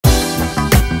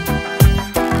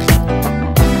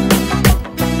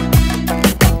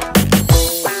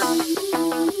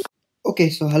Okay,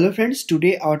 so hello friends,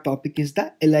 today our topic is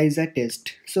the ELISA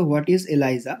test. So what is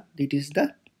ELISA? It is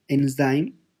the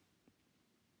enzyme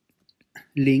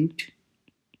linked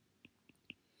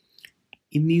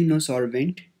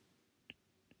immunosorbent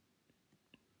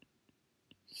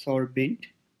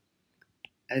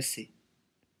assay.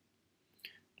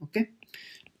 Okay,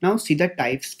 now see the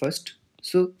types first.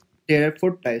 So there are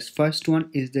 4 types. First one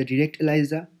is the direct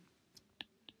ELISA.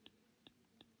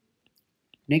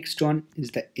 Next one is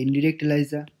the indirect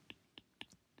ELISA.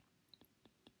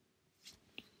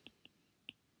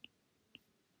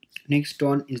 Next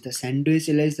one is the sandwich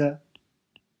ELISA.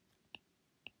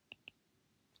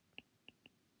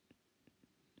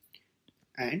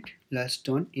 And last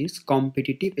one is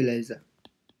competitive ELISA.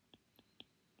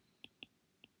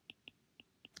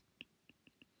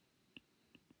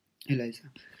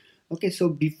 Okay, so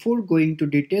before going to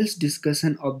details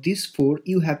discussion of these 4,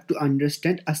 you have to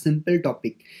understand a simple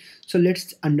topic. So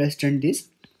let's understand this.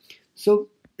 So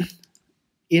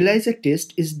ELISA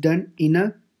test is done in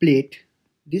a plate.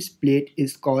 This plate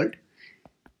is called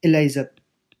ELISA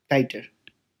titer.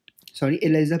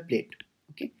 ELISA plate.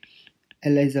 Okay,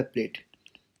 ELISA plate.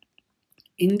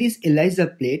 In this ELISA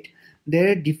plate, there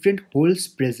are different holes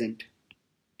present.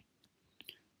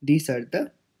 These are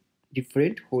the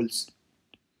different holes.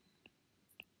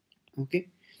 Okay,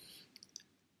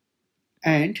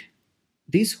 and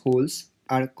these holes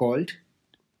are called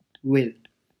well.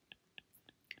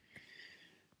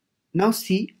 Now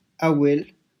see a well,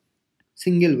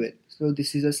 single well. So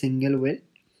this is a single well.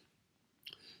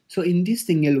 So in this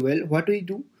single well, what we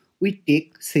do? We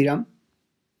take serum.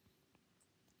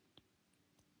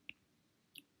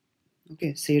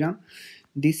 Okay, serum.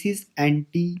 This is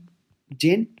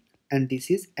antigen and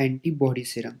this is antibody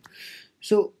serum.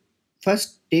 So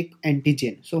first take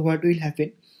antigen. So what will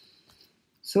happen?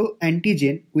 So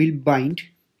antigen will bind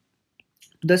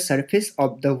to the surface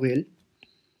of the well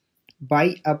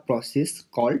by a process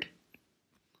called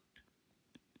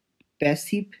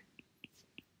passive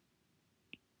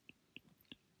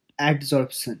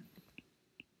adsorption.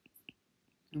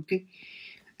 Okay,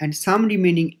 and some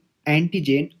remaining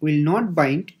antigen will not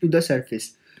bind to the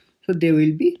surface, so they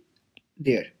will be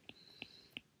there.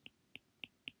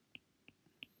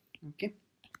 Okay,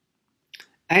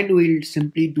 and we'll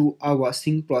simply do a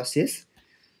washing process,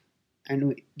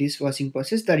 and this washing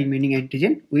process the remaining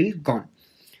antigen will gone.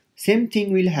 Same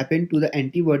thing will happen to the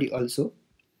antibody also.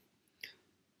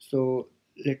 So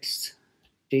let's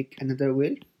take another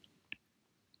well.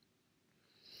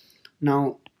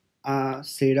 Now a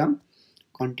serum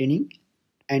containing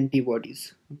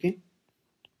antibodies. Okay,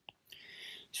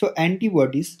 so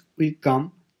antibodies will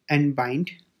come and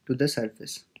bind to the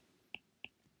surface.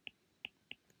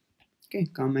 Okay,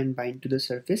 come and bind to the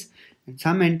surface, and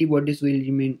some antibodies will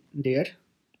remain there,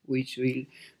 which will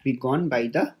be gone by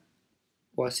the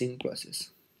washing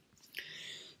process.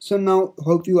 So now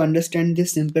hope you understand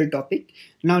this simple topic.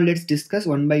 Now let's discuss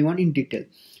one by one in detail.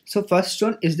 So first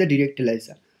one is the direct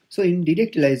ELISA. So in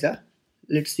direct ELISA,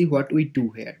 let's see what we do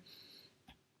here.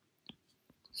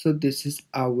 So this is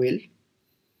a well.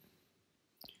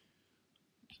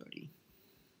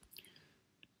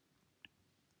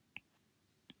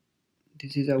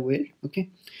 This is a well.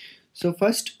 Okay, so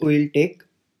first we will take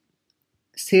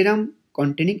serum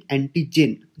containing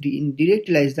antigen. In direct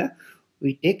ELISA,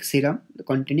 we take serum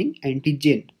containing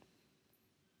antigen.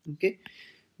 Okay,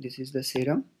 this is the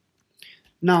serum.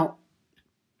 Now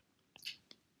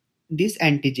this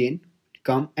antigen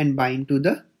come and bind to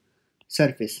the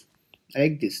surface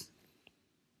like this.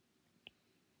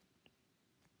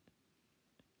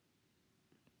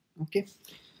 Okay,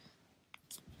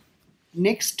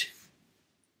 next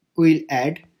we'll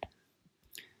add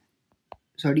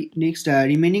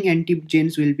remaining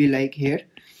antigens will be like here,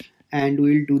 and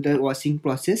we'll do the washing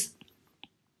process.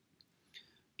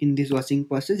 In this washing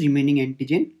process, remaining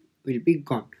antigen will be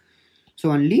gone,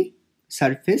 so only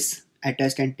surface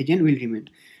attached antigen will remain.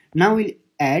 Now we'll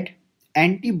add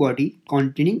antibody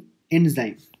containing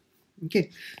enzyme.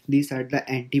 Okay, these are the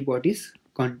antibodies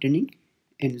containing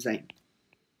enzyme.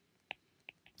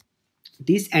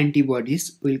 These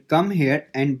antibodies will come here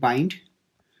and bind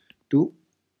to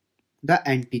the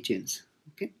antigens.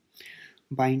 Okay,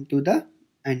 bind to the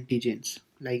antigens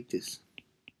like this,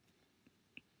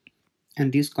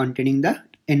 and this containing the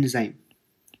enzyme.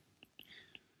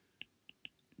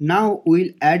 Now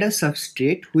we'll add a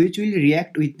substrate which will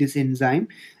react with this enzyme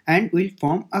and will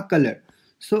form a color.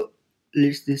 So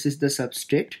this is the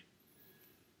substrate.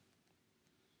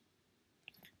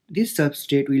 This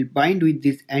substrate will bind with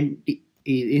this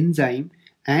enzyme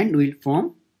and will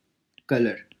form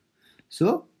color.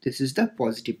 So this is the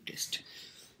positive test.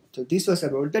 So this was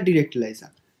about the direct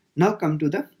ELISA. Now come to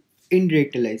the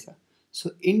indirect ELISA.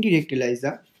 So indirect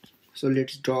ELISA, so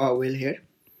let's draw a well here.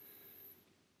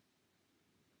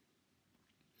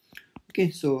 Okay,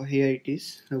 so here it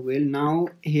is a well. Now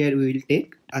here we will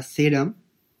take a serum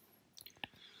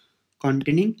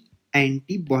containing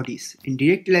antibodies. In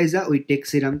direct ELISA we take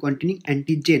serum containing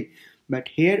antigen, but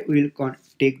here we will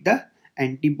take the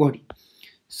antibody.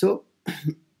 So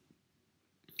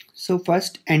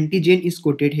first antigen is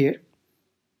coated here,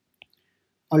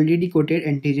 already coated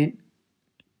antigen.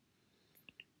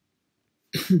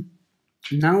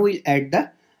 Now we'll add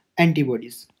the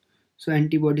antibodies. So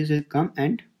antibodies will come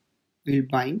and will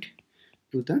bind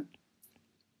to the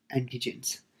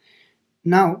antigens.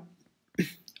 Now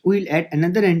we'll add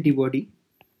another antibody.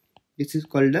 This is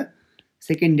called the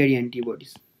secondary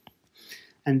antibodies,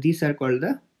 and these are called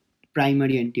the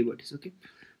primary antibodies. Okay,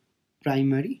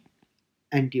 primary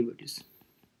antibodies.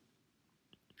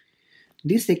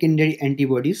 These secondary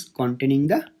antibodies containing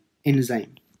the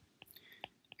enzyme.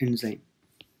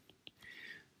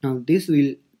 Now this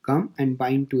will come and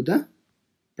bind to the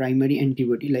primary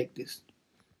antibody like this.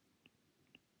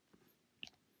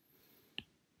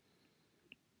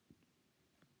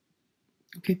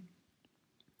 Okay,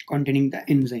 containing the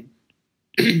enzyme.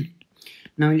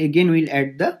 Now again we'll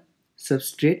add the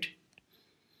substrate,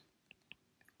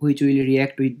 which will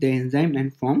react with the enzyme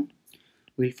and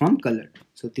will form color.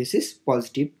 So this is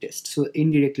positive test. So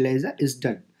indirect ELISA is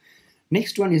done.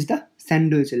 Next one is the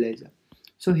sandwich ELISA.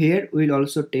 So here we'll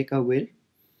also take a well.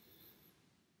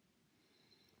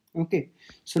 Okay,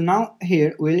 so now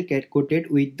here we'll get coated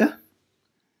with the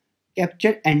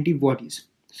captured antibodies.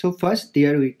 So first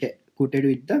there we get coated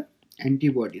with the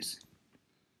antibodies.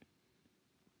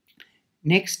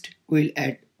 Next we'll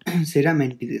add serum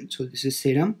antigen. So this is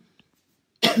serum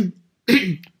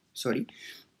sorry,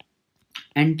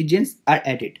 antigens are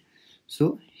added.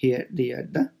 So here they are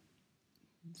the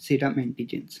serum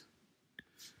antigens.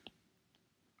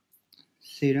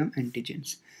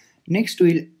 Next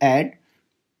we'll add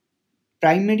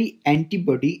primary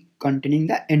antibody containing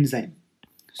the enzyme.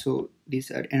 So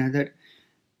these are another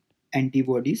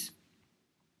antibodies.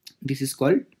 This is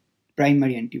called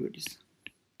primary antibodies,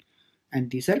 and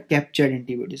these are captured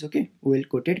antibodies. Okay, well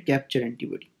coated captured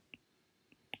antibody,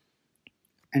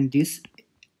 and these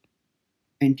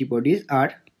antibodies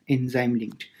are enzyme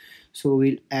linked. So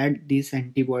we'll add these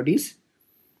antibodies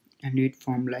and it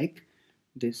form like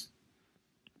this,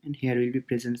 and here will be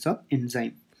presence of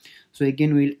enzyme. So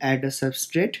again we'll add a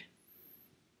substrate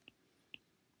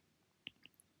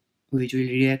which will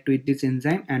react with this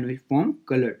enzyme and will form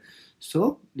color.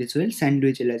 So this will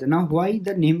sandwich ELISA. Now why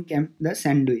the name came the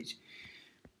sandwich?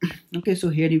 Okay, so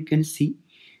here you can see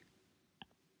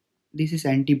this is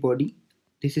antibody,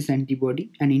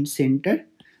 and in center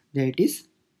there it is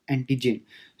antigen.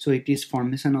 So it is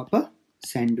formation of a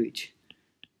sandwich.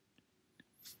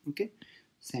 Okay,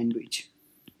 sandwich.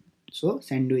 So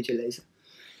sandwich ELISA.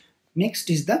 Next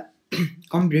is the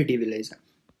comparative ELISA.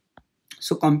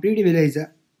 So comparative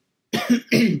ELISA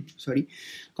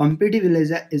comparative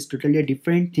ELISA is totally a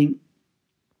different thing.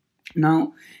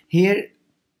 Now here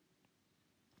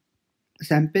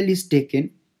sample is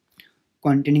taken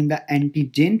containing the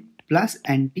antigen plus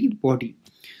antibody.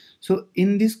 So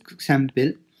in this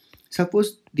sample,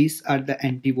 suppose these are the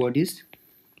antibodies.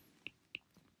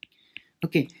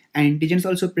 Okay, antigens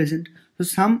also present. So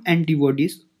some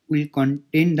antibodies will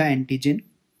contain the antigen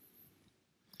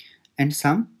and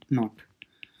some not.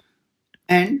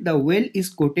 And the well is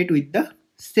coated with the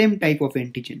same type of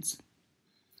antigens.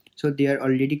 So they are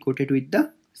already coated with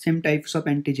the same types of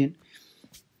antigen.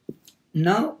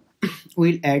 Now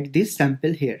we'll add this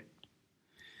sample here.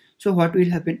 So what will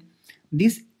happen?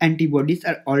 These antibodies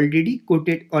are already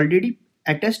coated, already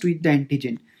attached with the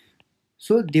antigen.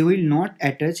 So they will not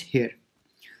attach here.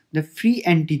 The free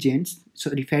antigens,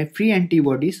 free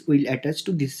antibodies will attach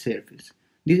to this surface,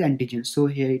 these antigens. So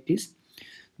here it is,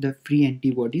 the free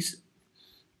antibodies,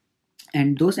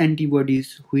 and those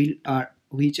antibodies which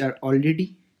are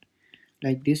already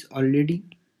like this, already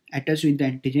attached with the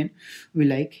antigen, will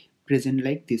like present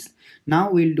like this. Now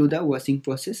we'll do the washing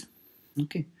process.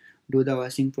 Okay, do the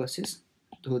washing process,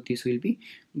 so this will be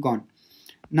gone.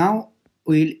 Now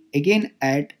we'll again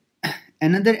add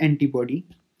another antibodies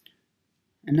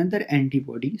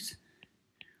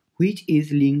which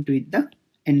is linked with the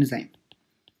enzyme.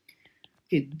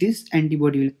 Okay, this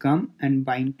antibody will come and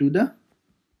bind to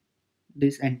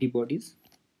these antibodies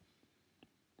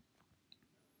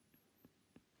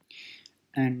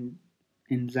and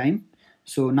enzyme.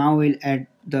 So now we'll add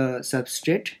the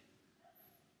substrate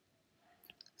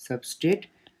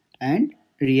and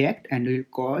react and will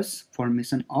cause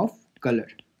formation of color.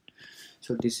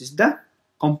 So this is the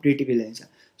competitive ELISA.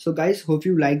 So guys, hope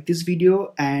you like this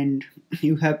video and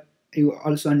you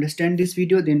also understand this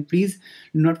video. Then please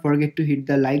do not forget to hit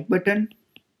the like button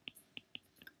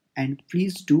and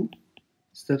please do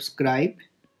subscribe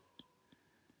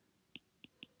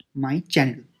my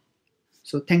channel.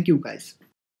 So thank you guys.